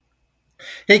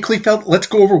Hey, Kleefeld, let's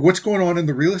go over what's going on in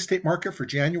the real estate market for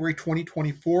January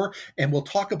 2024, and we'll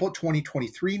talk about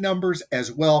 2023 numbers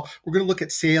as well. We're going to look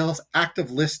at sales, active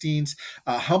listings,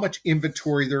 how much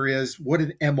inventory there is, what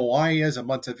an MOI is, a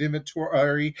month of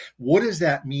inventory. What does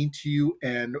that mean to you,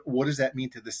 and what does that mean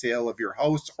to the sale of your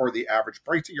house or the average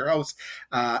price of your house,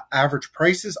 average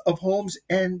prices of homes,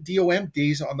 and DOM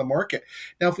days on the market.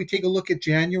 Now, if we take a look at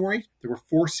January, there were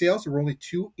 4 sales. There were only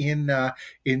 2 in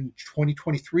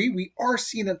 2023. We are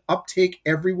seeing an uptake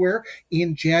everywhere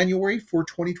in January for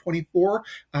 2024.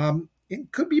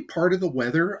 It could be part of the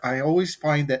weather. I always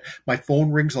find that my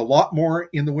phone rings a lot more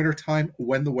in the wintertime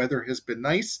when the weather has been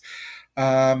nice.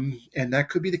 And that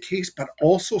could be the case, but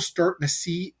also starting to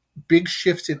see big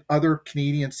shifts in other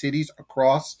Canadian cities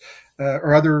across,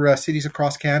 or other cities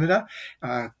across Canada.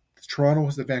 Toronto,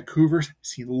 the Vancouver's,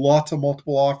 seen lots of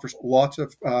multiple offers, lots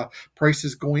of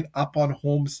prices going up on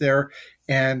homes there.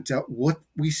 And what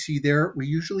we see there, we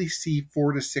usually see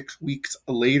 4 to 6 weeks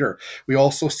later. We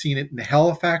also seen it in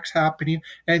Halifax happening,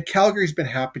 and Calgary's been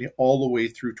happening all the way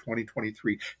through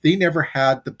 2023. They never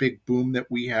had the big boom that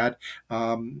we had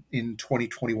in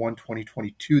 2021,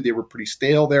 2022. They were pretty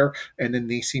stale there, and then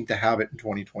they seem to have it in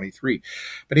 2023.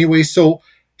 But anyway, so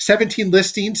 17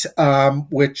 listings,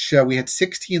 which we had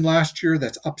 16 last year.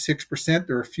 That's up 6%.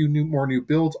 There are a few more new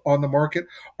builds on the market.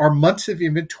 Our months of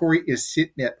inventory is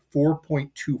sitting at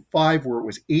 4.25, where it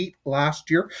was 8 last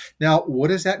year. Now, what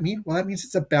does that mean? Well, that means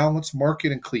it's a balanced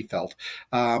market in Kleefeld.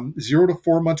 0 to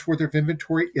 4 months worth of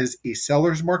inventory is a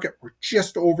seller's market. We're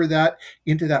just over that,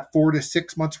 into that 4 to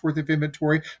 6 months worth of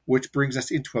inventory, which brings us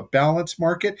into a balanced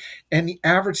market. And the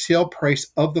average sale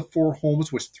price of the 4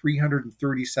 homes was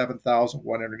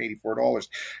 $337,184.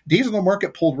 Days on the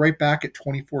market pulled right back at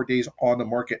 24 days on the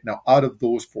market. Now, out of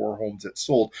those 4 homes that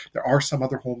sold, there are some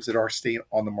other homes that are staying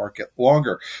on the market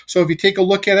longer. So if you take a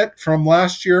look at it from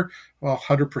last year, well,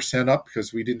 100% up,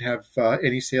 because we didn't have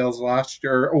any sales last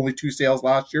year, only 2 sales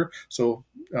last year. So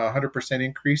 100%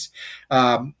 increase.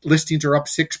 Listings are up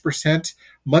 6%.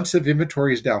 Months of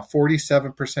inventory is down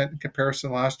 47% in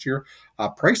comparison last year.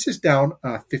 Price is down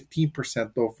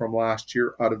 15% though from last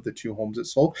year out of the 2 homes that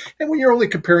sold. And when you're only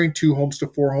comparing 2 homes to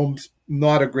 4 homes,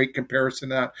 not a great comparison.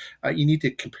 That you need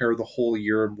to compare the whole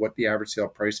year and what the average sale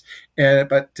price. And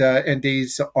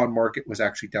days on market was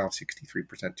actually down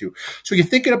 63% too. So you're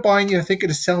thinking of buying, you're thinking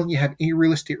of selling, you have any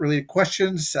real estate related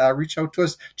questions, reach out to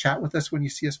us, chat with us when you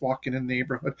see us walking in the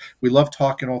neighborhood. We love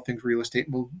talking all things real estate,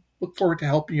 and we'll look forward to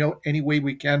helping you out any way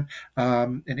we can.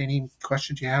 And any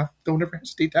questions you have, don't ever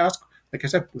hesitate to ask. Like I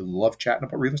said, we love chatting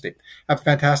about real estate. Have a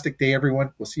fantastic day,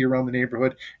 everyone. We'll see you around the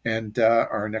neighborhood, and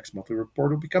our next monthly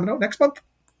report will be coming out next month.